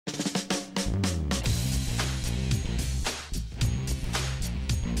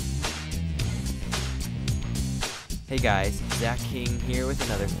Hey guys, Zach King here with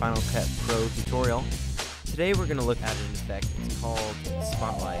another Final Cut Pro tutorial. Today we're going to look at an effect. It's called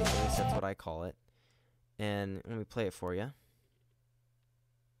Spotlight, at least that's what I call it. And let me play it for you.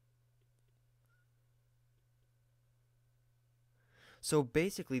 So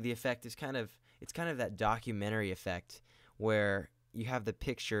basically the effect is kind of that documentary effect where you have the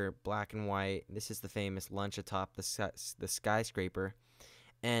picture black and white. This is the famous lunch atop the skyscraper,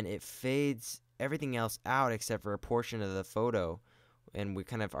 and it fades everything else out except for a portion of the photo, and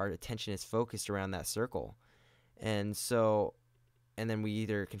our attention is focused around that circle. And then we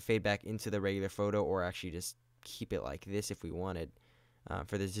either can fade back into the regular photo or actually just keep it like this if we wanted.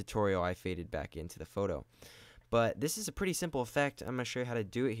 For the tutorial I faded back into the photo. But this is a pretty simple effect. I'm going to show you how to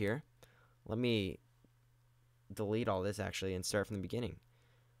do it here. Let me delete all this actually and start from the beginning.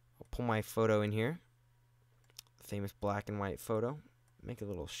 I'll pull my photo in here. Famous black and white photo. Make it a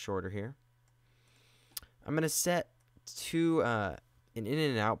little shorter here. I'm going to set to an in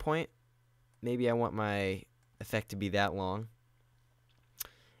and out point. Maybe I want my effect to be that long.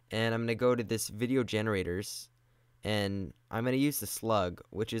 And I'm going to go to this video generators, and I'm going to use the slug,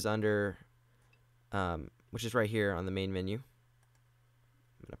 which is under which is right here on the main menu.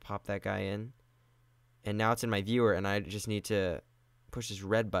 I'm going to pop that guy in. And now it's in my viewer, and I just need to push this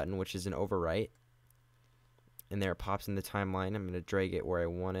red button, which is an overwrite. And there it pops in the timeline. I'm going to drag it where I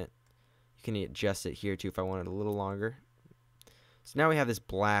want it. You can adjust it here too if I want it a little longer. So now we have this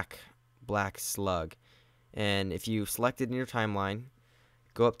black slug. And if you select it in your timeline,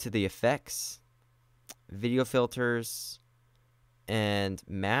 go up to the effects, video filters, and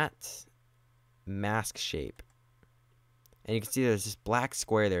matte mask shape. And you can see there's this black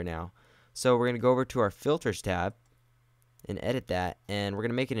square there now. So we're going to go over to our filters tab and edit that, and we're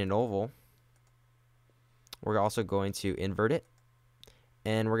going to make it an oval. We're also going to invert it,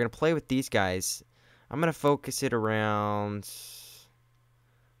 and we're going to play with these guys. I'm going to focus it around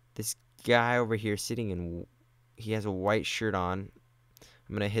this guy over here sitting in, he has a white shirt on.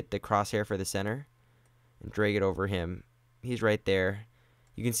 I'm going to hit the crosshair for the center and drag it over him. He's right there.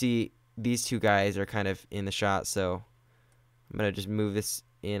 You can see these two guys are kind of in the shot, so I'm going to just move this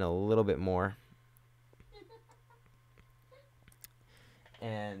in a little bit more.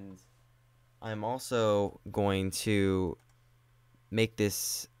 And I'm also going to make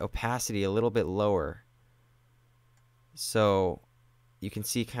this opacity a little bit lower, so you can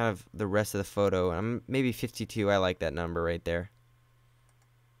see kind of the rest of the photo. I'm maybe 52. I like that number right there.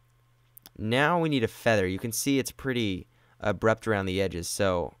 Now we need a feather. You can see it's pretty abrupt around the edges,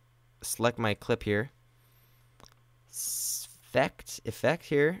 so select my clip here, effect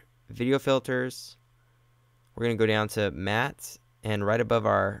here, video filters. We're going to go down to matte, and right above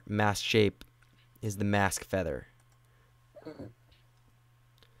our mask shape is the mask feather.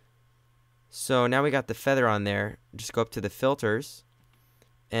 So now we got the feather on there. Just go up to the filters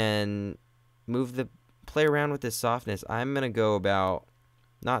and play around with this softness. I'm going to go about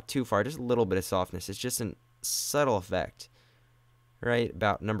not too far, just a little bit of softness. It's just a subtle effect. Right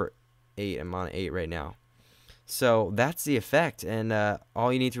about number 8. I'm on 8 right now. So that's the effect, and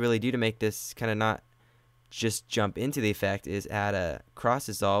all you need to really do to make this kind of not just jump into the effect is add a cross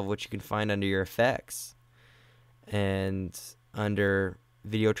dissolve, which you can find under your effects. And under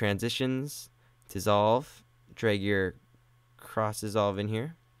video transitions, dissolve, drag your cross dissolve in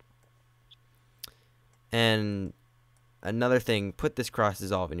here. And another thing, put this cross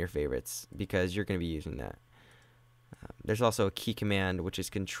dissolve in your favorites because you're going to be using that. There's also a key command which is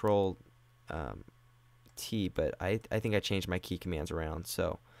Control T, but I think I changed my key commands around,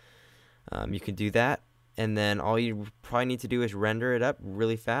 so you can do that. And then all you probably need to do is render it up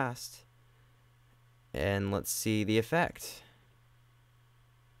really fast. And let's see the effect.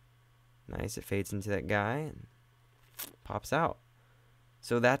 Nice, it fades into that guy and pops out.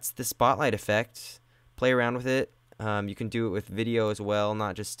 So that's the spotlight effect. Play around with it. You can do it with video as well,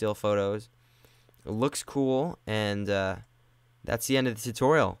 not just still photos. It looks cool, and that's the end of the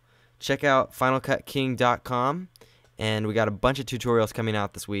tutorial. Check out finalcutking.com, and we got a bunch of tutorials coming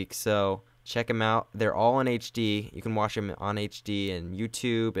out this week, so check them out. They're all in HD. You can watch them on HD and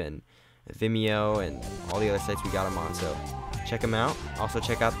YouTube and Vimeo and all the other sites we got them on, so check them out. Also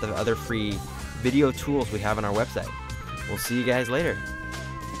check out the other free video tools we have on our website. We'll see you guys later.